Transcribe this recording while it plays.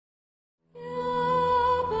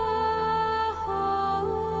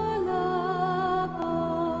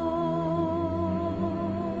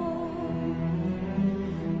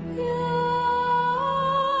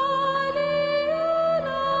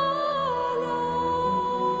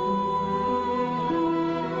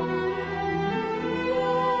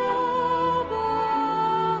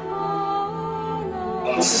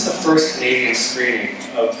This is the first Canadian screening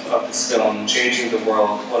of this film, Changing the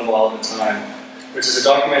World, One Wall at a Time, which is a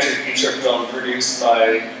documentary feature film produced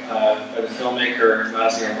by the filmmaker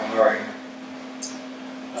Maziar Bahari.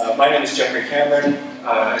 My name is Jeffrey Cameron.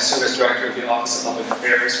 I serve as Director of the Office of Public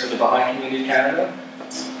Affairs for the Baha'i Community Canada,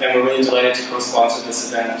 and we're really delighted to co-sponsor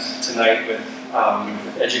this event tonight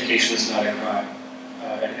with Education is Not a Crime,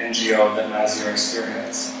 an NGO that Maziar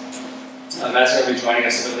spearheads. Maziar will be joining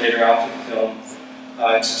us a bit later after the film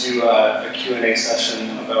to do a Q&A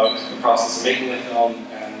session about the process of making the film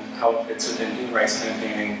and how it fits within human rights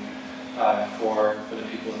campaigning for the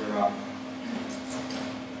people of Iran.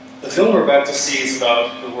 The film we're about to see is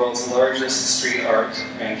about the world's largest street art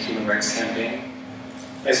and human rights campaign.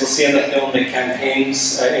 As we'll see in the film, the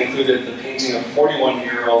campaigns included the painting of 41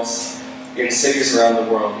 murals in cities around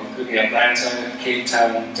the world, including Atlanta, Cape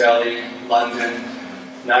Town, Delhi, London,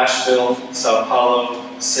 Nashville, Sao Paulo,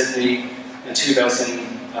 Sydney, and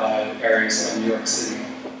 2,000 areas of New York City.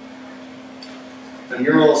 The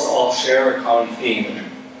murals all share a common theme.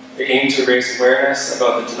 They aim to raise awareness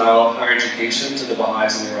about the denial of higher education to the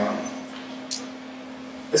Baha'is in Iran.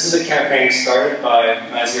 This is a campaign started by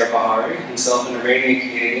Maziar Bahari, himself an Iranian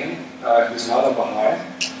Canadian, who's not a Baha'i.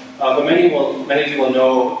 But many of you will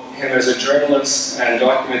know him as a journalist and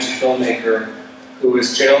documentary filmmaker who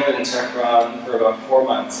was jailed in Tehran for about 4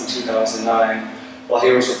 months in 2009 while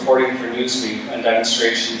he was reporting for Newsweek on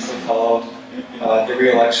demonstrations that followed the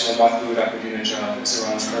re-election of Mahmoud Ahmadinejad as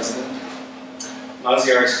Iran's president.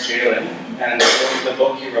 Maziar's jailing and the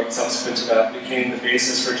book he wrote subsequent to that became the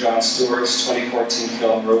basis for Jon Stewart's 2014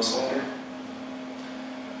 film Rosewater.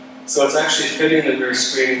 So it's actually fitting that we're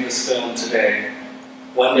screening this film today,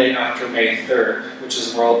 one day after May 3rd, which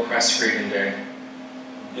is World Press Freedom Day.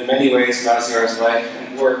 In many ways, Maziar's life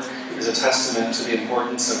and work is a testament to the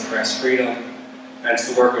importance of press freedom and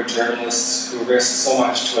to the work of journalists who risk so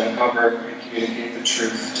much to uncover and communicate the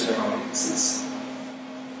truth to their audiences.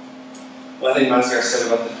 One thing Maziar said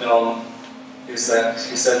about the film is that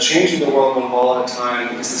he said, "Changing the world one wall at a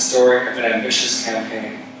time is the story of an ambitious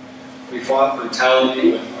campaign. We fought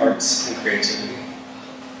brutality with arts and creativity."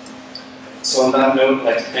 So on that note, I'd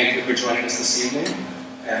like to thank you for joining us this evening,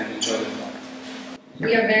 and enjoy the film.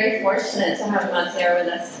 We are very fortunate to have Maziar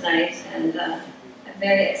with us tonight, and I'm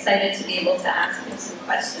very excited to be able to ask him some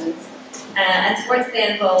questions. And towards the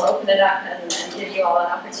end, we'll open it up and give you all an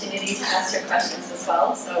opportunity to ask your questions as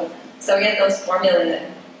well, so get those formulated.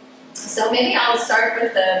 So maybe I'll start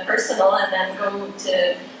with the personal and then go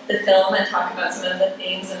to the film and talk about some of the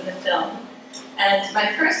themes of the film. And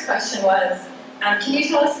my first question was, can you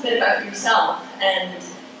tell us a bit about yourself and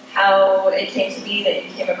how it came to be that you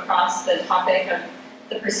came across the topic of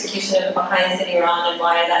the persecution of the Baha'is in Iran and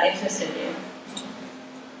why that interested you?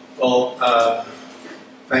 Well,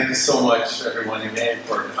 thank you so much, everyone, again,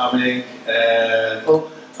 for coming.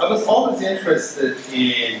 Well, I was always interested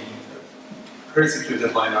in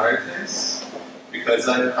persecuted minorities because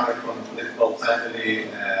I'm coming from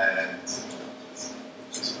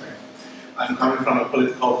a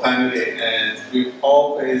political family and we've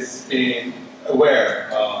always been aware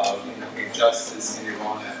of injustice in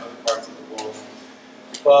Iran and other parts of the world.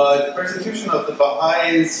 But the persecution of the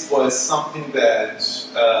Baha'is was something that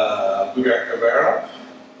we were aware of.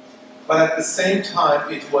 But at the same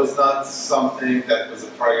time, it was not something that was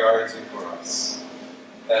a priority for us,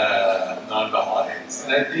 non-Baha'is.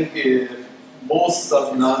 And I think most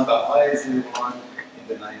of non-Baha'is in Iran in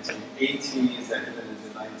the 1980s and even in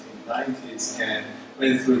the 1990s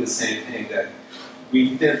went through the same thing, that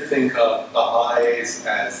we didn't think of Baha'is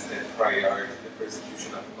as a priority, the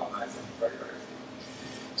persecution of the Baha'is as a priority.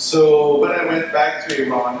 So when I went back to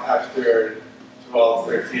Iran after 12,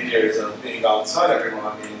 13 years of being outside of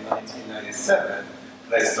Iran in 1997,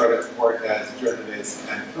 and I started to work as a journalist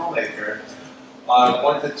and filmmaker, I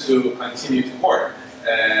wanted to continue to work,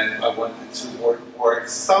 and I wanted to work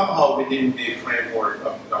somehow within the framework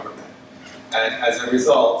of the government. And as a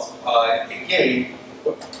result, again,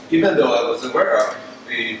 even though I was aware of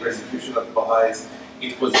the persecution of the Baha'is,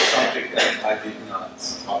 it was a subject that I did not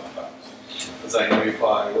talk about. Because I knew if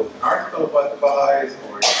I wrote an article about the Baha'is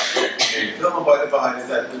or a film about the Baha'is,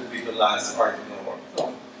 that would be the last article or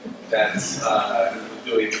film that we would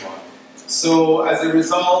do in Iran. So as a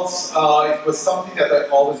result, it was something that I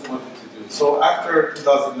always wanted to do. So after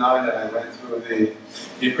 2009, and I went through the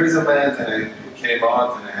imprisonment and I came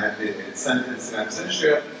out and I had the sentence in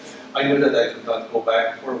absentia, I knew that I could not go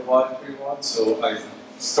back for what we want, so I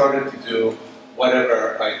started to do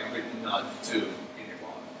whatever I could not do in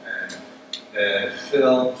Iran. And the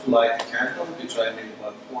film To Light a Candle, which I made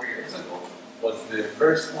about 4 years ago, was the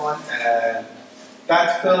first one, and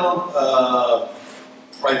that film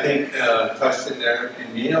I think touched a nerve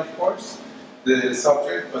in me, of course, the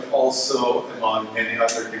subject, but also among many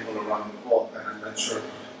other people around the world. And I'm not sure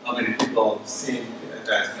how many people have seen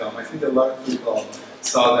that film. I think a lot of people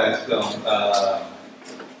saw that film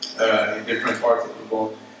in different parts of the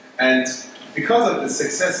world. And because of the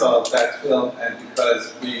success of that film, and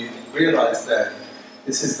because we realized that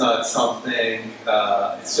this is not something,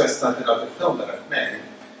 it's just not another film that I've made,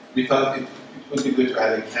 we thought it would be good to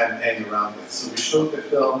have a campaign around it. So we showed the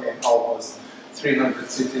film in almost 300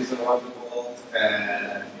 cities around the world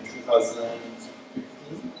and in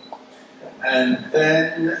 2015. And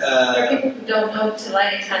then... For people who don't know, To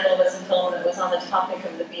Light a Candle was a film that was on the topic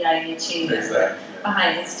of the BIHE, the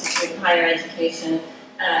Baha'i Institute of Higher Education,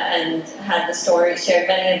 and had the story, shared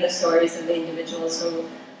many of the stories of the individuals who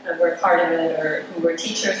were part of it, or who were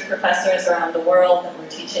teachers, professors around the world that were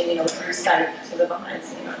teaching, through Skype to the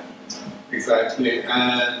Baha'is. Exactly,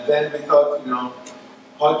 and then we thought,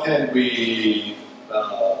 how can we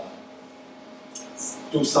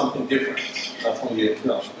do something different, not only a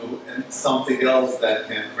film, do something else that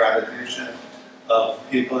can grab attention of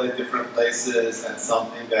people in different places, and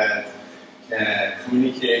something that can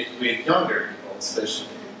communicate with younger people, especially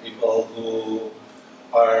people who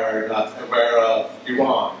are not aware of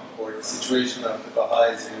Iran or the situation of the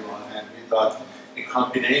Baha'is in Iran. And we thought a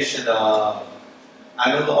combination of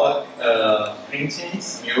analog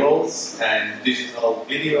paintings, murals, and digital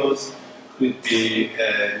videos could be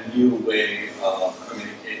a new way of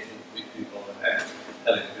communicating with people and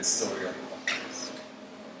telling the story of the Baha'is.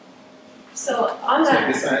 So on that... So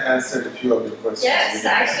I guess I answered a few of your questions. Yes,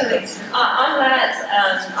 actually. On that,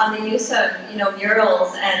 on the use of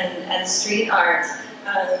murals and street art,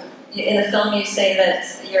 in the film you say that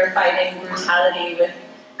you're fighting brutality with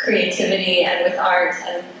creativity and with art,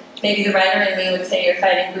 and maybe the writer in me would say you're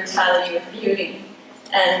fighting brutality with beauty.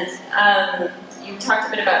 And you talked a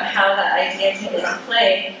bit about how that idea came into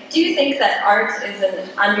play. Do you think that art is an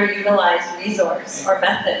underutilized resource or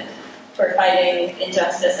method for fighting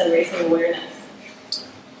injustice and raising awareness?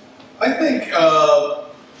 I think,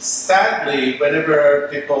 sadly, whenever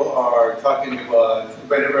people are talking about,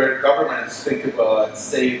 whenever governments think about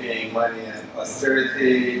saving money and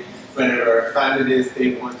austerity, whenever families,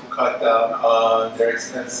 they want to cut down on their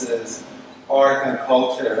expenses, art and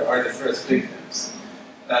culture are the first victims.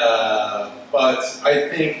 But I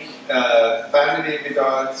think family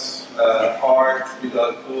without art,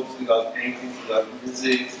 without books, without paintings, without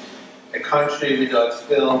music, a country without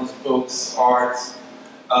films, books, art,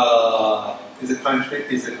 is a country,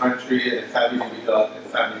 and a family without a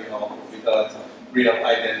family home, without real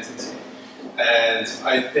identity. And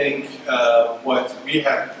I think what we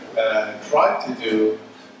have tried to do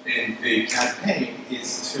in the campaign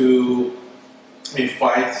is to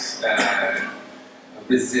fight and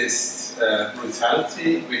resist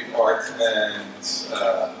brutality with art and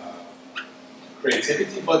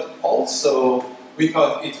creativity, but also we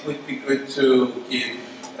thought it would be good to give,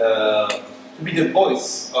 to be the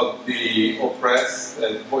voice of the oppressed,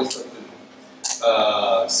 the voice of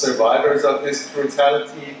the survivors of this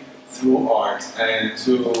brutality through art, and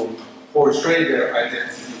to portray their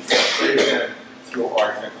identity, portray them through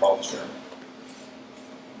art and culture.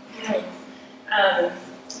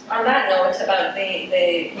 On that note about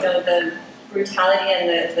the brutality and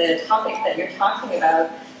the topic that you're talking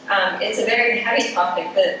about, it's a very heavy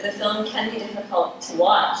topic. The film can be difficult to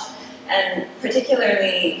watch, and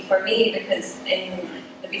particularly for me, because in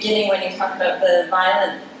the beginning when you talk about the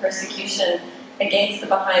violent persecution against the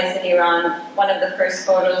Baha'is in Iran, one of the first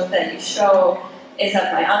photos that you show is of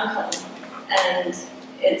my uncle, and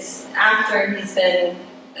it's after he's been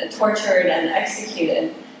tortured and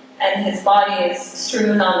executed, and his body is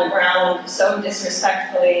strewn on the ground so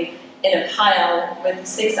disrespectfully in a pile with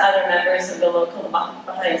 6 other members of the local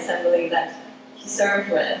Baha'i assembly that he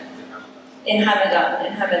served with in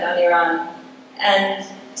Hamadan, Iran. And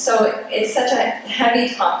so it's such a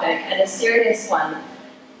heavy topic and a serious one.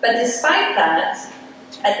 But despite that,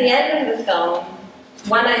 at the end of the film,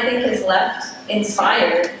 one I think is left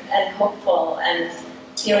inspired and hopeful and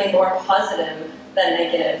feeling more positive than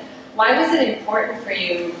negative. Why was it important for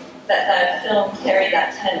you that that film carried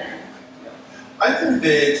that tenor? I think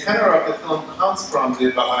the tenor of the film comes from the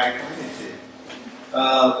Baha'i community.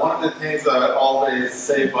 One of the things I always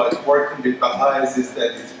say about working with Baha'is is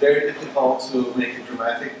that it's very difficult to make a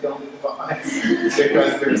dramatic film with the Baha'is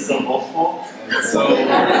because they're so hopeful and so, in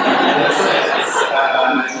a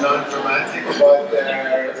sense, non-dramatic about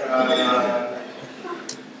their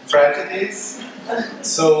tragedies.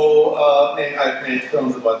 So I've made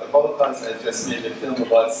films about the Holocaust. I just made a film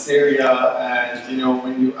about Syria, and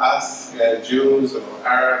when you ask Jews or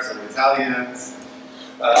Arabs or Italians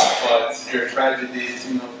but their tragedies,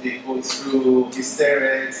 they go through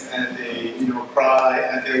hysterics and they, cry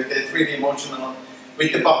and they get really emotional.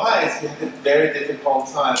 With the Baha'is, we had a very difficult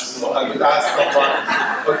time. So I would ask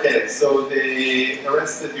someone, okay, so they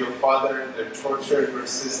arrested your father, they tortured your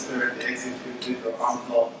sister, they executed your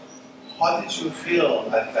uncle. How did you feel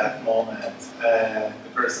at that moment? And the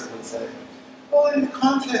person would say, well, in the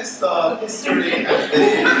context of history and the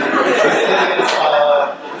resilience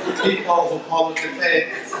of people who follow the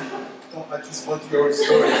faith, I just want your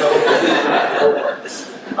story over.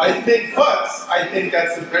 I think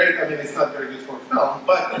that's a very, it's not very good for film,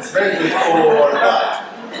 but it's very good for life.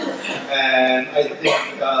 And I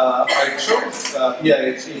think I chose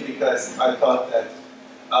BIHE because I thought that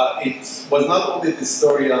it was not only the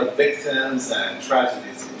story of victims and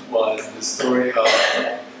tragedies, it was the story of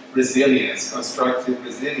resilience, constructive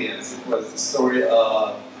resilience. It was the story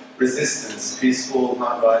of resistance, peaceful,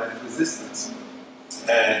 nonviolent resistance.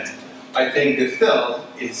 And I think the film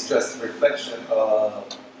is just a reflection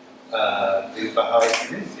of the Baha'i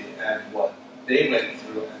community and what they went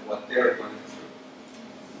through and what they're going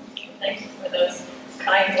through. Thank you for those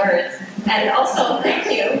kind words. And also, thank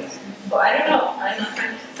you. Well, I don't know,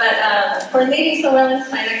 but for leading so well into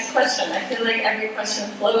my next question, I feel like every question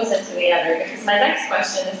flows into the other, because my next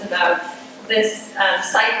question is about this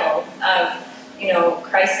cycle of,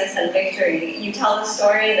 crisis and victory. You tell the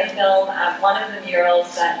story in the film of one of the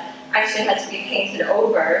murals that actually had to be painted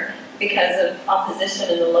over because of opposition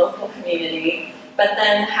in the local community, but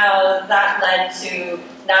then how that led to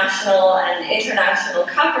national and international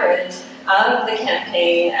coverage of the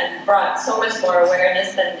campaign and brought so much more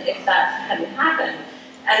awareness than if that hadn't happened.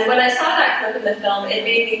 And when I saw that clip in the film, it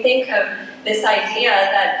made me think of this idea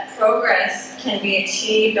that progress can be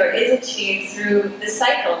achieved or is achieved through the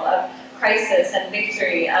cycle of crisis and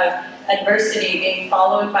victory, of adversity being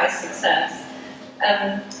followed by success.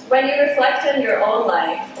 When you reflect on your own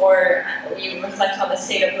life, or you reflect on the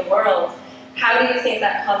state of the world, how do you think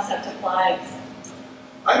that concept applies?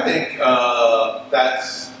 I think that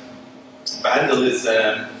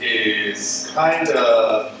vandalism is kind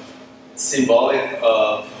of symbolic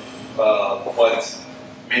of what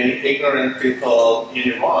many ignorant people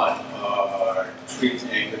in Iran are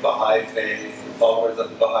treating the Baha'i faith, the followers of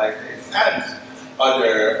the Baha'i faith, and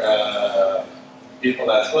other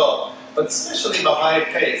people as well. But especially Baha'i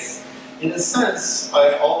faith. In a sense,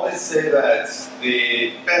 I always say that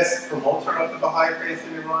the best promoter of the Baha'i faith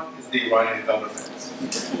in Iran is the Iranian government.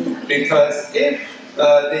 Because if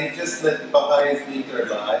they just let the Baha'is live their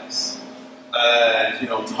lives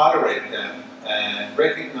and tolerate them and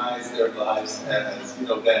recognize their lives as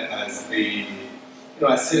as the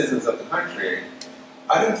as citizens of the country,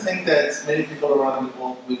 I don't think that many people around the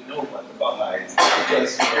world would know what the Baha'is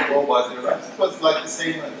because what was their lives. It was like the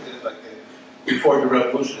same before the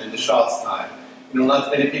revolution in the Shah's time.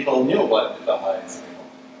 Not many people knew what the Baha'is were.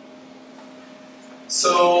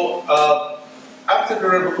 So after the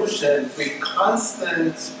revolution, with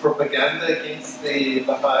constant propaganda against the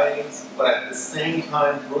Baha'is, but at the same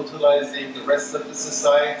time brutalizing the rest of the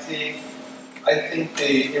society, I think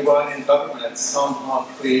the Iranian government somehow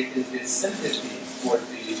created this sympathy for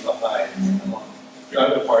the Baha'is among the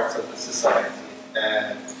other parts of the society.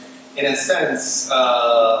 And in a sense,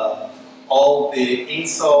 all the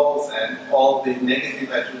insults and all the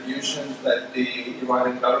negative attributions that the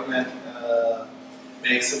Iranian government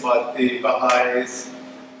makes about the Baha'is,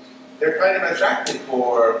 they're kind of attractive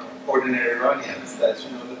for ordinary Iranians. That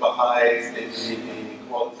the Baha'is, they believe in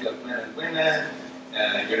equality of men and women,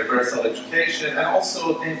 and universal education, and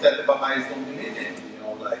also things that the Baha'is don't believe in.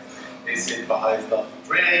 Like they say Baha'is love to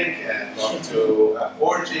drink and love to have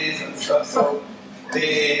orgies and stuff. So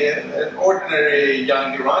the ordinary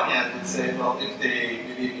young Iranian would say, well, if they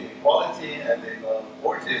believe in equality and they love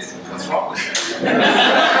orgies, what's wrong with them?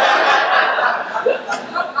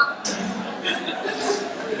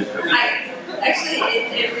 Actually,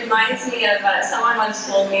 it reminds me of someone once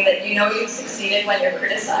told me that you've succeeded when you're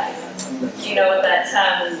criticized.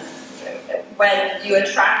 That when you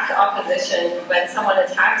attract opposition, when someone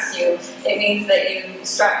attacks you, it means that you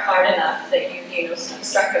struck hard enough, that you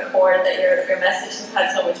struck a chord, that your message has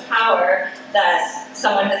had so much power that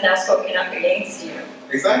someone has now spoken up against you.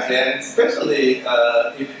 Exactly, and especially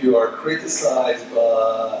if you are criticized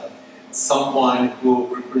by someone who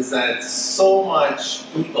represents so much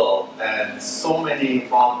evil and so many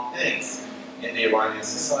wrong things in the Iranian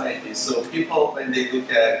society. So people, when they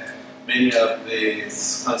look at many of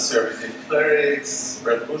these conservative clerics,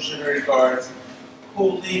 revolutionary guards,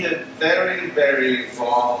 who lead a very, very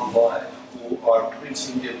wrong life, who are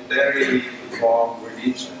preaching a very wrong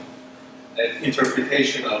religion, an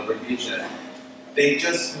interpretation of religion, they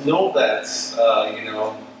just know that,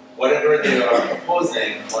 whatever they are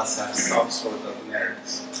proposing must have some sort of merit.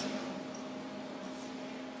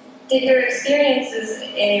 Did your experiences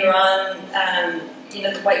in Iran,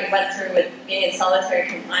 what you went through with being in solitary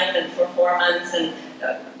confinement for 4 months and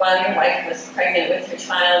while your wife was pregnant with your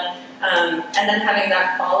child, and then having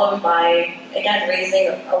that followed by, again,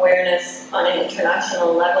 raising awareness on an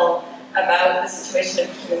international level about the situation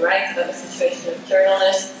of human rights, about the situation of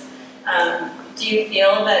journalists, do you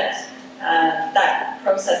feel that that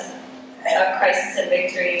process of crisis and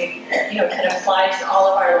victory, can apply to all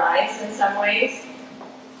of our lives in some ways?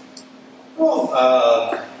 Well,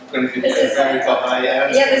 going to be a very Baha'i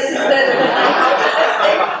answer. Yeah, this is the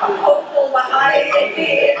hopeful Baha'i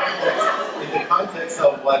thinking. In the context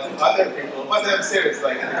of what other people, what I'm serious,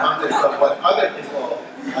 like in the context of what other people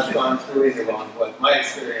have gone through in Iran, what my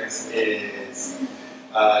experience is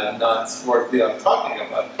not worthy of talking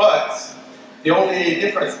about. But the only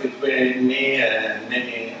difference between me and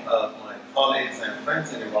many of my colleagues and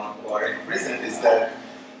friends in Iran who are in prison is that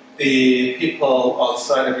the people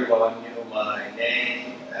outside of Iran knew my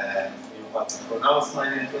name and knew how to pronounce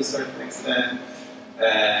my name to a certain extent,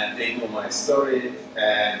 and they knew my story,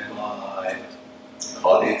 and my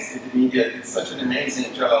colleagues in the media did such an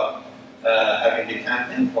amazing job having a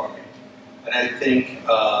campaign for me. And I think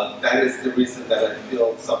that is the reason that I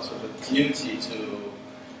feel some sort of duty to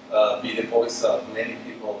be the voice of many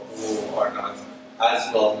people who are not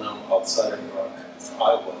as well known outside of Iran as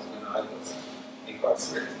I was when I was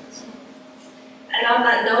incarcerated. And on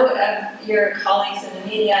that note of your colleagues in the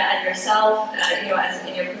media and yourself, as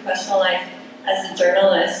in your professional life as a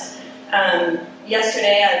journalist,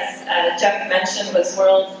 yesterday, as Jeff mentioned, was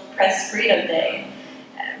World Press Freedom Day.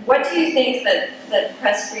 What do you think that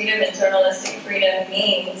press freedom and journalistic freedom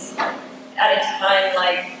means at a time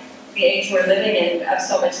like the age we're living in of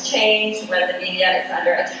so much change, when the media is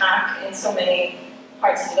under attack in so many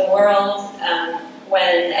parts of the world,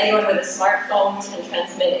 when anyone with a smartphone can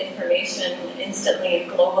transmit information instantly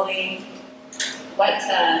and globally? What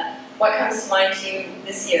comes to mind to you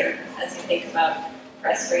this year as you think about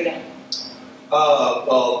press freedom?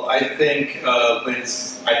 Well, I think when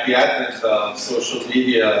at the advent of social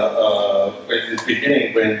media, at the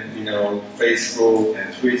beginning, when Facebook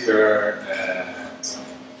and Twitter and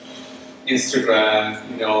Instagram,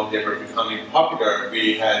 they were becoming popular,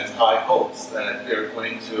 we had high hopes that they're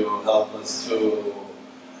going to help us to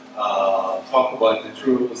talk about the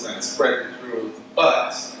truth and spread the truth.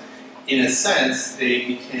 But in a sense, they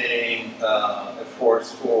became a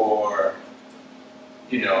force for,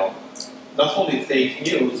 not only fake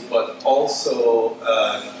news, but also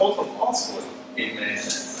total falsehood in many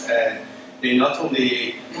sense. And they not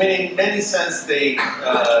only, in many sense, they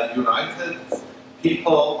united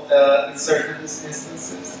people in certain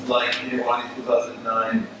instances, like in Iran in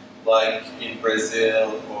 2009, like in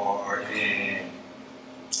Brazil, or in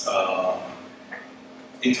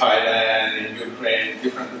Thailand, in Ukraine,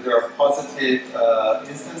 there are positive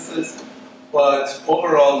instances. But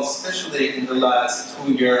overall, especially in the last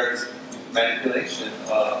 2 years, manipulation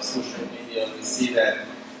of social media, we see that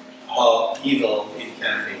how evil it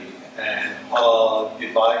can be, and how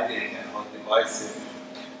dividing and how divisive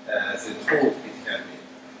as a tool it can be.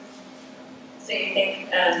 So you think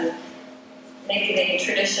maybe the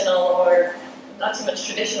traditional, or not so much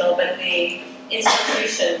traditional, but the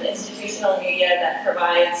institutional media that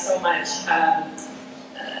provides so much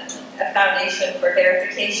a foundation for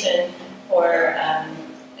verification, for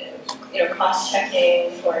cost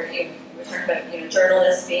checking, for we're talking about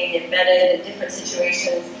journalists being embedded in different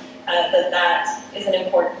situations, that is an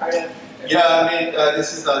important part of. Yeah, I mean,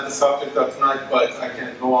 this is not the subject of tonight, but I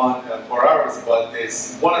can go on for hours about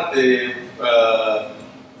this. One of the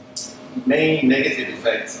main negative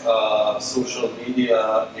effects of social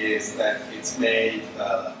media is that it's made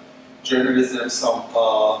journalism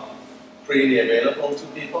somehow freely available to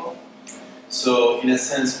people. So, in a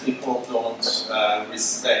sense, people don't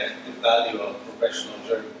respect the value of professional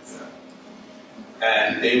journalism.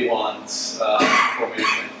 And they want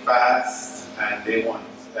information fast, and they want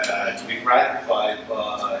to be gratified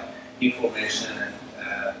by information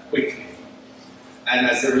quickly. And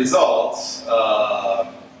as a result,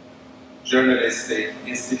 journalistic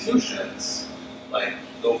institutions like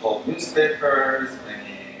local newspapers,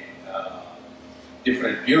 many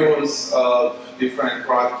different bureaus of different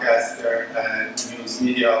broadcaster and news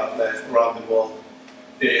media outlets around the world,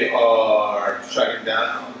 they are shutting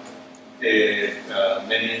down.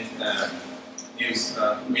 Many news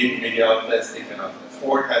media outlets, they cannot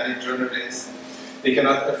afford having journalists. They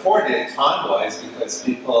cannot afford it time-wise because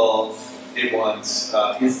people, they want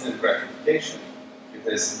instant gratification.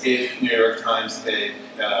 Because if New York Times take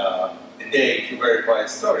a day to verify a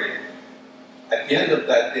story, at the end of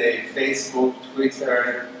that day, Facebook,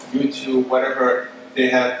 Twitter, YouTube, whatever, they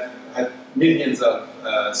have had millions of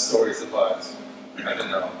stories about, I don't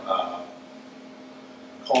know,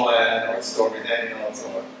 Cohen or Stormy Daniels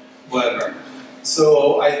or whatever.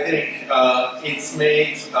 So I think it's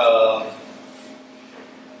made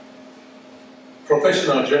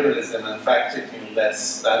professional journalism and fact-checking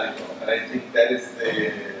less valuable. And I think that is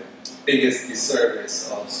the biggest disservice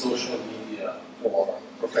of social media for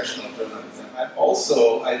professional journalism. And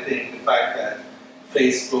also, I think the fact that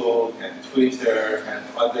Facebook and Twitter and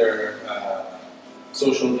other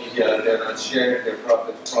social media, they're not sharing their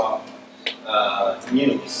profit from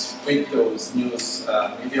news with those news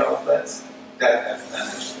media outlets, that has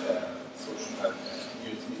damaged social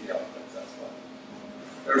news media outlets as well.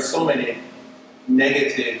 There are so many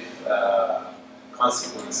negative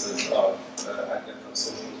consequences of advent of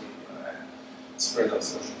social media and spread of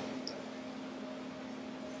social media.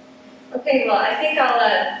 Okay, well, I think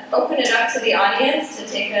I'll open it up to the audience to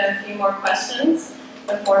take a few more questions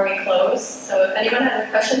before we close. So if anyone has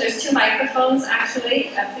a question, there's 2 microphones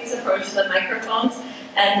actually. Please approach the microphones.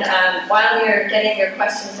 And while you're getting your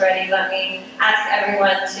questions ready, let me ask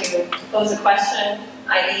everyone to pose a question,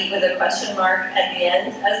 i.e. with a question mark at the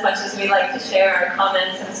end. As much as we like to share our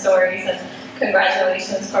comments and stories and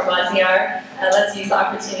congratulations for Maziar, let's use the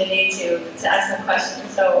opportunity to ask some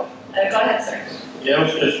questions. So go ahead, sir. Yeah, I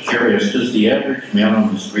was just curious, does the average man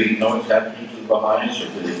on the street know what's happening to the Baha'is, or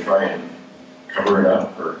do they try and cover it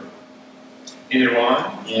up? Or In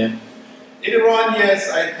Iran? Yeah. In Iran, yes,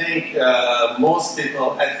 I think most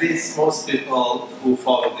people, at least most people who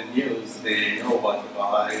follow the news, they know about the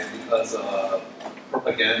Baha'is because of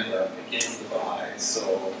propaganda against the Baha'is.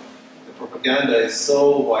 So the propaganda is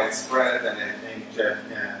so widespread, and I think Jeff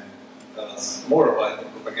can tell us more about the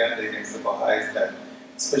propaganda against the Baha'is, that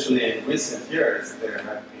especially in recent years, there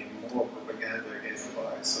have been more propaganda against the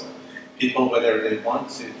Baha'is. So people, whether they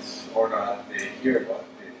want it or not, they hear about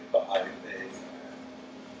the Baha'i faith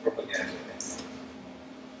and propaganda against it.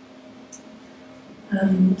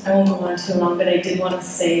 I won't go on too long, but I did want to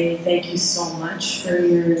say thank you so much for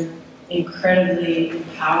your incredibly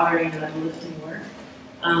empowering and uplifting work.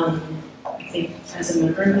 I think as a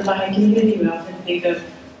member of the Baha'i community, we often think of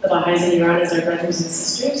the Baha'is in Iran as our brothers and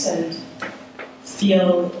sisters and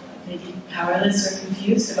feel maybe powerless or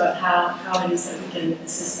confused about how it is that we can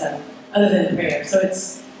assist them, other than prayer. So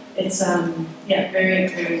it's yeah, very,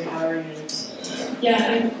 very empowering. And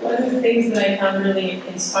yeah, and one of the things that I found really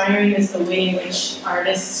inspiring is the way in which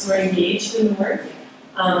artists were engaged in the work.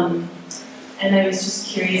 And I was just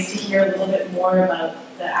curious to hear a little bit more about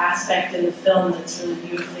the aspect in the film that's really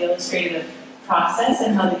beautifully illustrated of process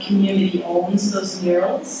and how the community owns those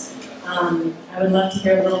murals. I would love to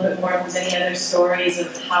hear a little bit more if there's any other stories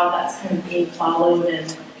of how that's kind of being followed,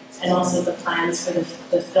 and also the plans for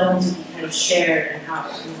the film to be kind of shared, and how,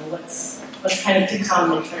 you know, what's kind of to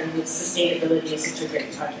come in terms of sustainability of such a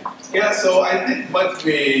great project. Yeah, so I think what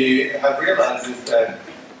we have realized is that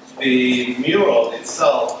the mural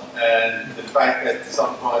itself and the fact that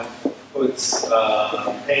someone puts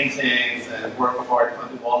paintings and work of art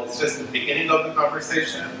on the wall is just the beginning of the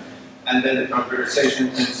conversation. And then the conversation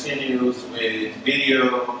continues with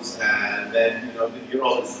videos, and then, you know, the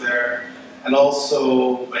mural is there. And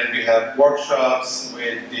also when we have workshops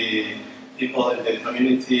with the people in the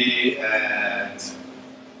community, and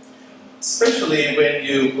especially when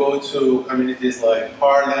you go to communities like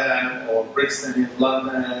Harlem or Brixton in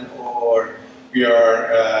London, or we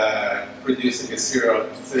are producing a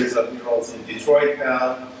series of murals in Detroit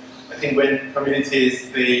now. I think when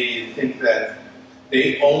communities, they think that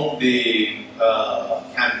they own the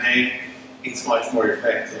campaign, it's much more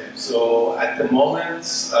effective. So at the moment,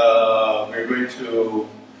 we're going to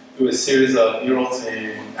do a series of murals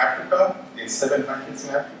in Africa, in 7 countries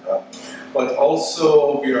in Africa. But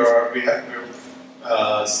also we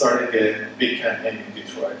have started a big campaign in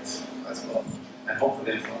Detroit as well, and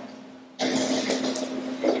hopefully in Toronto.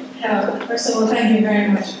 Yeah, first of all, thank you very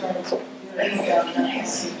much for your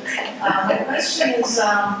info. The question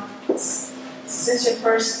is, since your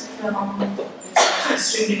first film was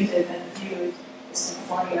distributed and viewed, it's been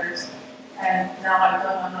 4 years, and now I don't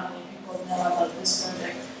know how many people know about this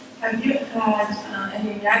project. Have you had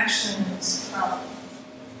any reactions from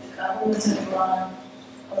the government of Iran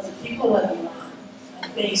or the people of Iran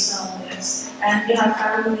based on this? And you have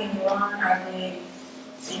family in Iran, are they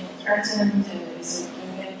being threatened? Is it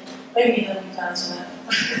doing? Maybe you don't answer that.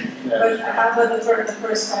 Yeah. But how about the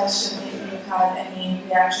first question, if you had any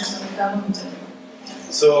reactions from the government of Iran?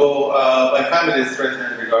 So my family is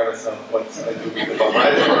threatened regardless of what I do with the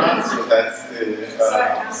Baha'is or not, so that's the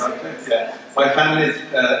subject. Yeah. My family is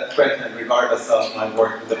threatened regardless of my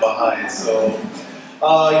work with the Baha'is. So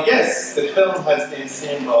yes, the film has been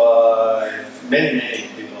seen by many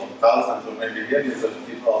people, thousands or maybe millions of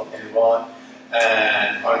people in Iran.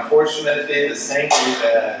 And unfortunately, the same way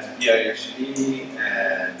that PhD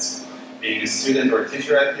and being a student or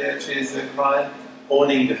teacher at PhD is a crime,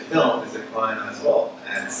 owning the film is a crime as well.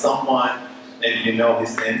 And someone, maybe you know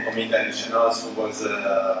his name, Omid Ali Shanaz, who was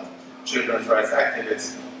a children's rights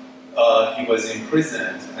activist, he was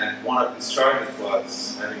imprisoned, and one of his charges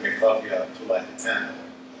was having a copy of To Light the Candle,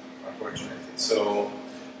 unfortunately. So,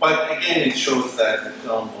 but again, it shows that the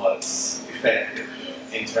film was effective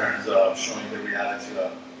in terms of showing the reality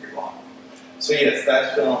of Iran. So yes,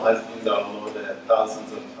 that film has been downloaded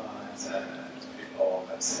thousands of times, and people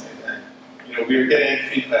have seen it. And you know, we're getting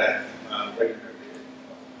feedback regularly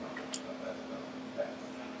about that film.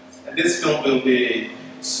 And this film will be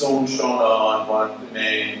soon shown on one of the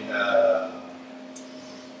main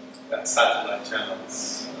satellite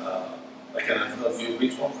channels. I cannot tell you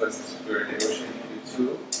which one because we're negotiating with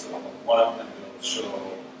two. So one of them will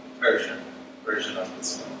show version of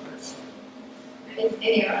this film. In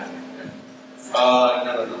Iran?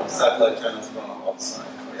 No. Satellite channels from outside.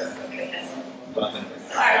 Yeah. Okay, yes. London.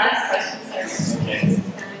 Our last question, sir. Okay.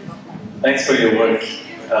 Thanks for your work.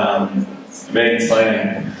 Very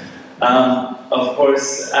inspiring. Of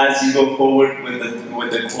course, as you go forward with the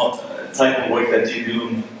type of work that you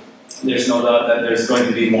do, there's no doubt that there's going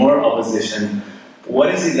to be more opposition.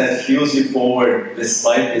 What is it that fuels you forward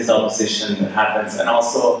despite this opposition that happens? And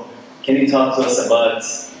also, can you talk to us about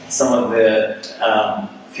some of the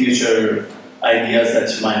future ideas that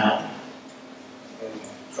you might have?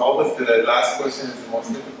 It's always the last question is the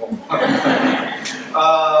most difficult one.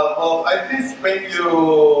 Well, I think when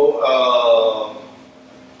you,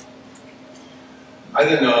 I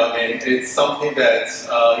don't know, I mean, it's something that,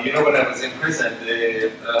 you know, when I was in prison, the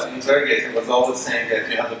interrogator was always saying that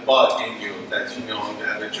you have a bug in you, that you know, you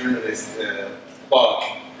have a journalist bug,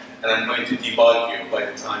 and I'm going to debug you by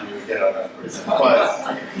the time you get out of prison.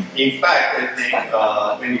 But in fact, I think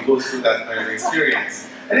when you go through that kind of experience,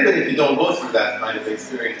 and even if you don't go through that kind of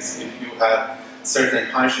experience, if you have certain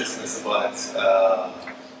consciousness about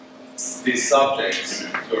these subjects,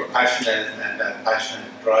 you're passionate, and that passion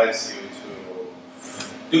drives you to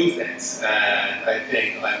do things. And I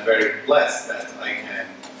think I'm very blessed that I can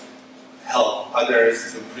help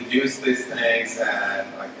others to produce these things, and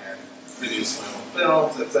I can produce my own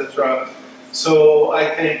films, etc. So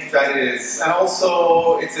I think that is, and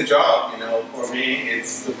also it's a job, you know, for me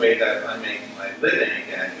it's the way that I make my living,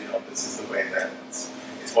 and you know, this is the way that it's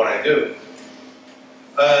what I do.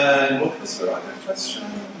 And what was your other question?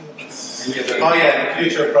 Oh yeah, the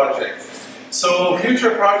future projects. So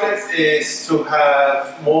future projects is to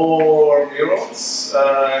have more murals,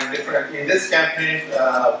 different, in this campaign,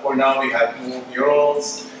 for now we have more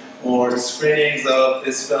murals, more screenings of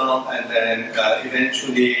this film, and then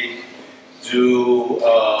eventually do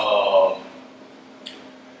a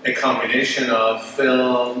combination of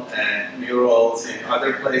film and murals in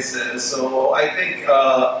other places. So I think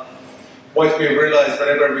what we realized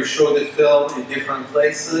whenever we show the film in different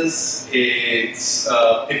places, it's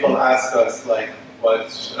people ask us like what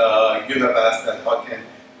you have asked, that how can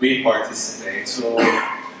we participate? So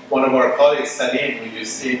one of our colleagues, Salim, who you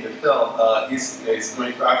see in the film, he's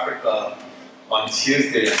going to Africa on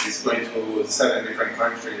Tuesday. He's going to 7 different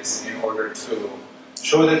countries in order to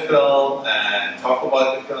show the film and talk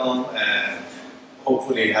about the film and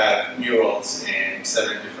hopefully have murals in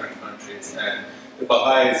 7 different countries. And the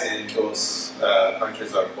Baha'is in those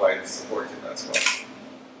countries are quite supportive as well.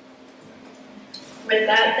 With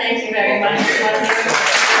that, thank you very much.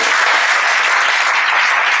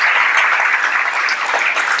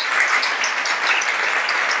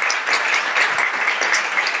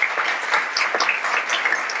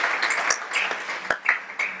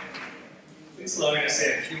 Please allow me to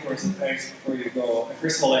say a few words of thanks before you go. I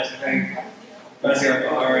first of all like to thank Maziar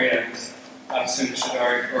Bahari and Absun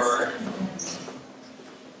Shadari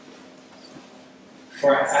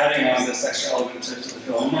for adding on this extra element to the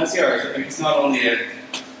film. Maziar, he's not only an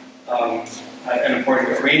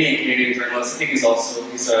important Iranian Canadian journalist, I think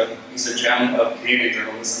he's a gem of Canadian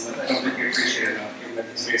journalism that I don't think we appreciate enough, given that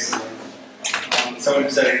he's based in London. Someone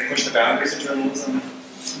who's pushed the boundaries of journalism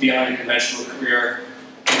beyond a conventional career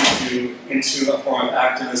into a form of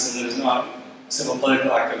activism that is not civil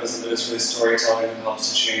political activism, but is really storytelling that helps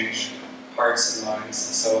to change hearts and minds.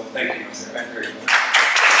 So thank you, Maziar. I'm very much.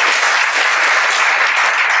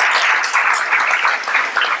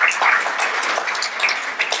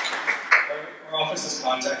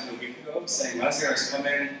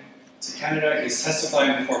 Canada. He's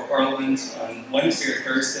testifying before Parliament on Wednesday or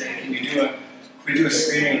Thursday. Can we do a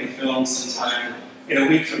screening of the film sometime in a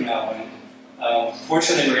week from now? And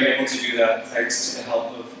fortunately, we were able to do that thanks to the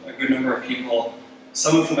help of a good number of people,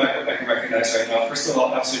 some of whom I can recognize right now. First of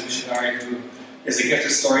all, Absolute Visionary, who is a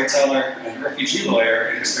gifted storyteller and a refugee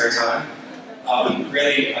lawyer in his spare time,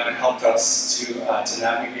 really helped us to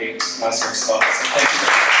navigate Maziar's thoughts. So thank you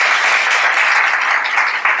very much.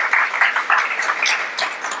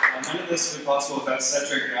 None of this would be possible without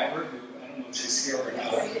Cedric Albert, who I don't know if she's here or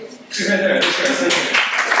not. She's right there.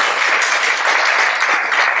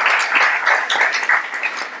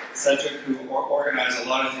 Cedric, who organized a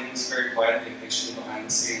lot of things very quietly, patiently behind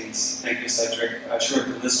the scenes. Thank you, Cedric. She worked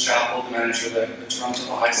with Liz Chappell, the manager of the Toronto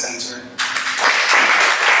Baha'i Centre.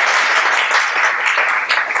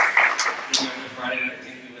 Friday night,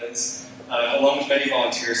 thank you, Liz. Along with many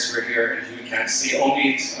volunteers who are here and who we can't see.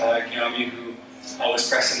 Omid Gyami, who was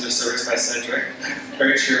pressed into service by Cedric,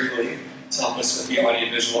 very cheerfully, to help us with the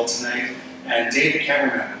audiovisual tonight. And Dave, the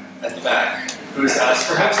cameraman, at the back, who has asked,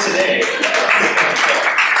 perhaps today.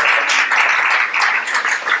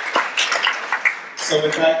 So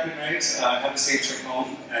with that, good night. Have a safe trip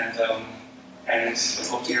home, and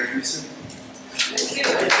hope to hear from you soon. Thank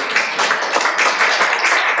you.